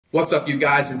What's up, you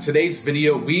guys? In today's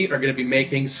video, we are going to be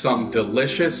making some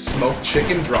delicious smoked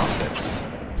chicken drumsticks.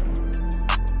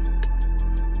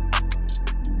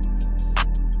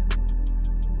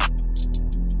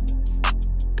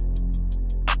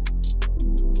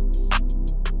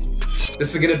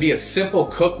 This is going to be a simple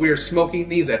cook. We are smoking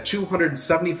these at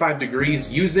 275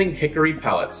 degrees using hickory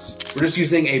pellets. We're just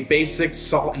using a basic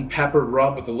salt and pepper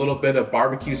rub with a little bit of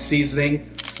barbecue seasoning,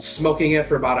 smoking it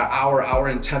for about an hour, hour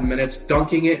and 10 minutes,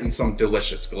 dunking it in some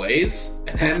delicious glaze,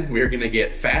 and then we're gonna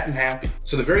get fat and happy.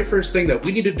 So the very first thing that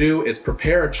we need to do is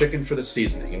prepare our chicken for the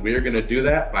seasoning, and we are gonna do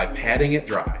that by patting it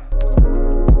dry.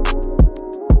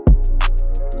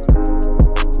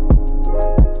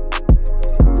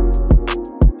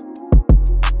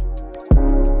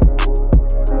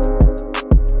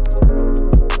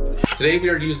 Today we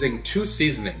are using two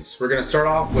seasonings. We're gonna start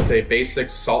off with a basic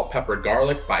salt, pepper,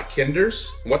 garlic by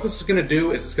Kinder's. And what this is gonna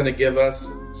do is it's gonna give us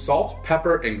salt,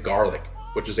 pepper, and garlic,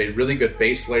 which is a really good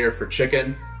base layer for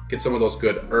chicken. Get some of those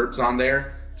good herbs on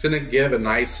there. It's gonna give a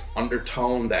nice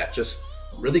undertone, that just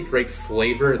really great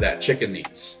flavor that chicken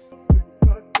needs.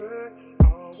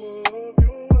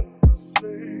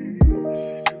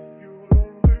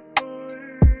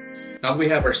 Now that we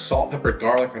have our salt, pepper,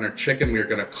 garlic on our chicken, we are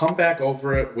gonna come back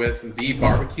over it with the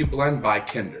barbecue blend by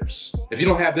Kinder's. If you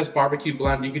don't have this barbecue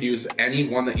blend, you could use any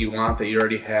one that you want that you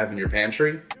already have in your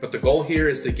pantry. But the goal here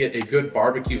is to get a good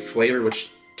barbecue flavor, which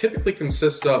typically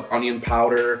consists of onion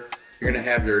powder. You're gonna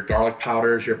have your garlic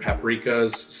powders, your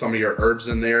paprikas, some of your herbs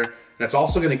in there. And it's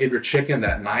also gonna give your chicken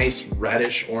that nice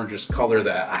reddish, orangish color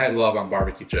that I love on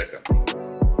barbecue chicken.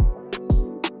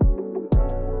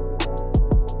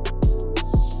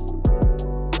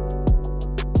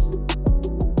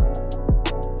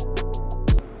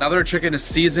 Now that our chicken is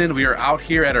seasoned, we are out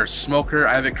here at our smoker.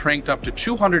 I have it cranked up to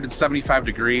 275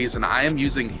 degrees, and I am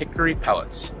using hickory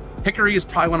pellets. Hickory is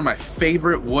probably one of my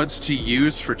favorite woods to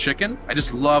use for chicken. I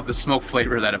just love the smoke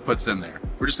flavor that it puts in there.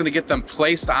 We're just gonna get them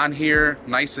placed on here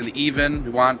nice and even. We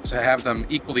want to have them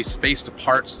equally spaced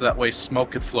apart so that way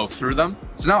smoke could flow through them.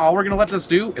 So now all we're gonna let this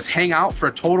do is hang out for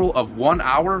a total of 1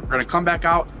 hour. We're gonna come back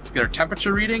out, get our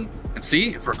temperature reading, and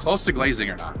see if we're close to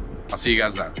glazing or not. I'll see you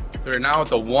guys then. We're now at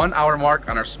the 1 hour mark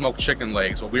on our smoked chicken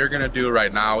legs. What we're gonna do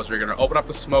right now is we're gonna open up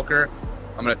the smoker.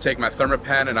 I'm gonna take my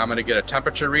thermopen and I'm gonna get a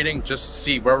temperature reading just to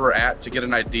see where we're at, to get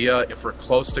an idea if we're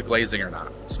close to glazing or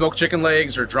not. Smoked chicken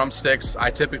legs or drumsticks,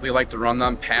 I typically like to run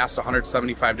them past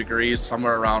 175 degrees,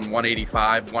 somewhere around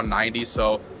 185, 190.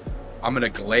 So I'm gonna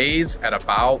glaze at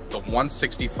about the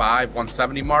 165,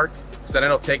 170 mark, because then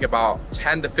it'll take about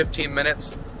 10 to 15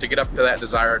 minutes to get up to that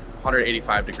desired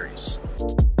 185 degrees.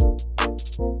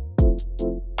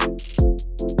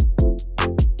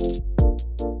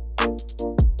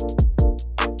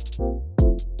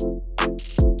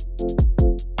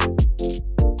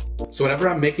 So whenever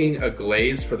I'm making a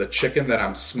glaze for the chicken that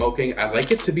I'm smoking, I like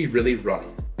it to be really runny.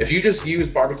 If you just use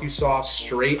barbecue sauce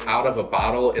straight out of a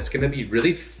bottle, it's gonna be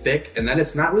really thick, and then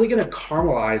it's not really gonna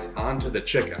caramelize onto the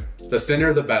chicken. The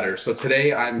thinner, the better. So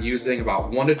today I'm using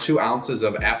about 1 to 2 ounces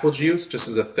of apple juice, just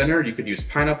as a thinner. You could use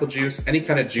pineapple juice, any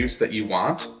kind of juice that you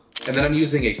want. And then I'm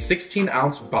using a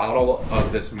 16-ounce bottle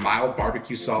of this mild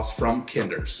barbecue sauce from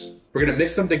Kinder's. We're gonna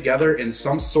mix them together in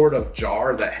some sort of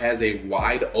jar that has a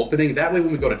wide opening. That way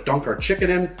when we go to dunk our chicken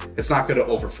in, it's not gonna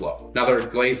overflow. Now that our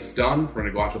glaze is done, we're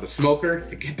gonna go out to the smoker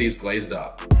to get these glazed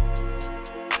up.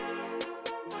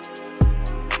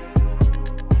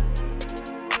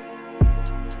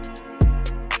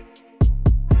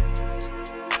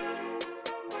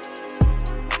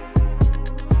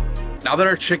 Now that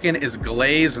our chicken is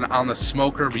glazed and on the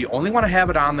smoker, we only want to have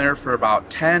it on there for about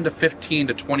 10 to 15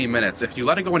 to 20 minutes. If you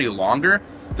let it go any longer,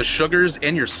 the sugars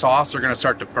in your sauce are going to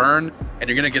start to burn and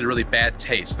you're going to get a really bad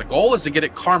taste. The goal is to get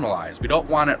it caramelized. We don't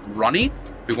want it runny.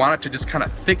 We want it to just kind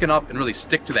of thicken up and really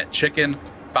stick to that chicken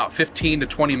about 15 to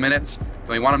 20 minutes. And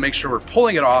we want to make sure we're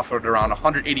pulling it off at around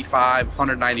 185,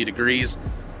 190 degrees.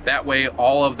 That way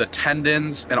all of the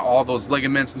tendons and all those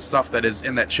ligaments and stuff that is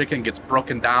in that chicken gets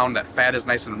broken down, that fat is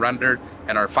nice and rendered,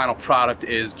 and our final product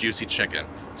is juicy chicken.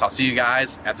 So I'll see you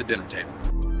guys at the dinner table.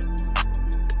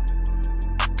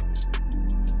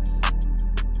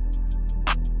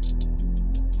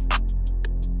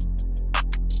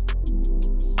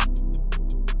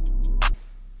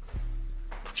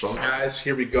 So guys,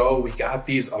 here we go. We got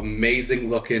these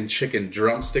amazing looking chicken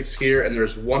drumsticks here, and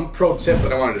there's one pro tip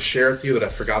that I wanted to share with you that I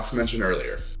forgot to mention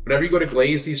earlier. Whenever you go to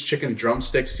glaze these chicken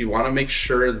drumsticks, you want to make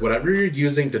sure whatever you're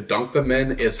using to dunk them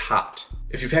in is hot.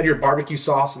 If you've had your barbecue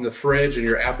sauce in the fridge and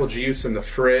your apple juice in the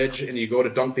fridge and you go to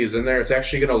dunk these in there, it's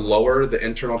actually gonna lower the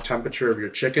internal temperature of your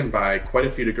chicken by quite a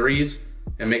few degrees.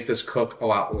 and make this cook a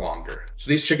lot longer. So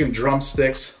these chicken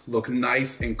drumsticks look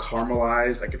nice and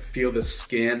caramelized. I can feel the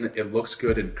skin. It looks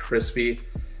good and crispy.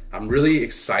 I'm really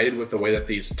excited with the way that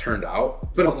these turned out.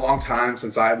 It's been a long time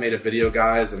since I've made a video,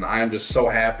 guys, and I am just so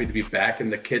happy to be back in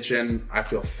the kitchen. I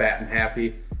feel fat and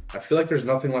happy. I feel like there's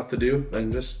nothing left to do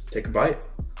than just take a bite.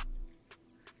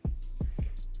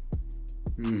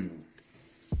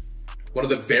 One of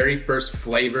the very first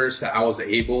flavors that I was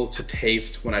able to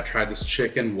taste when I tried this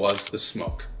chicken was the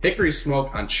smoke. Hickory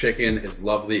smoke on chicken is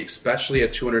lovely, especially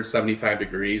at 275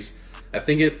 degrees. I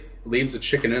think it leaves the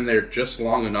chicken in there just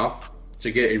long enough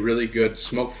to get a really good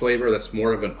smoke flavor that's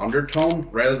more of an undertone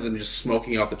rather than just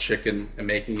smoking out the chicken and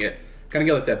making it kind of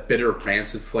get like that bitter,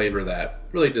 rancid flavor that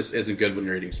really just isn't good when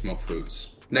you're eating smoked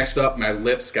foods. Next up, my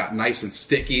lips got nice and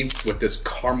sticky with this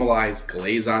caramelized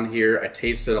glaze on here. I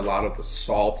tasted a lot of the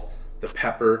salt, the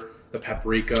pepper, the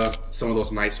paprika, some of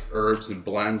those nice herbs and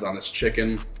blends on this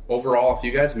chicken. Overall, if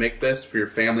you guys make this for your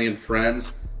family and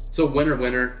friends, it's a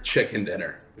winner chicken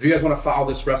dinner. If you guys want to follow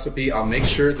this recipe, I'll make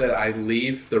sure that I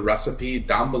leave the recipe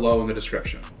down below in the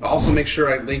description. I'll also make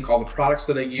sure I link all the products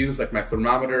that I use, like my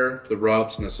thermometer, the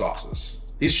rubs, and the sauces.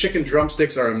 These chicken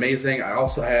drumsticks are amazing. I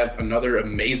also have another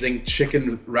amazing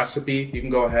chicken recipe. You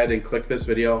can go ahead and click this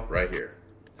video right here.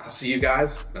 I'll see you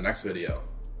guys in the next video.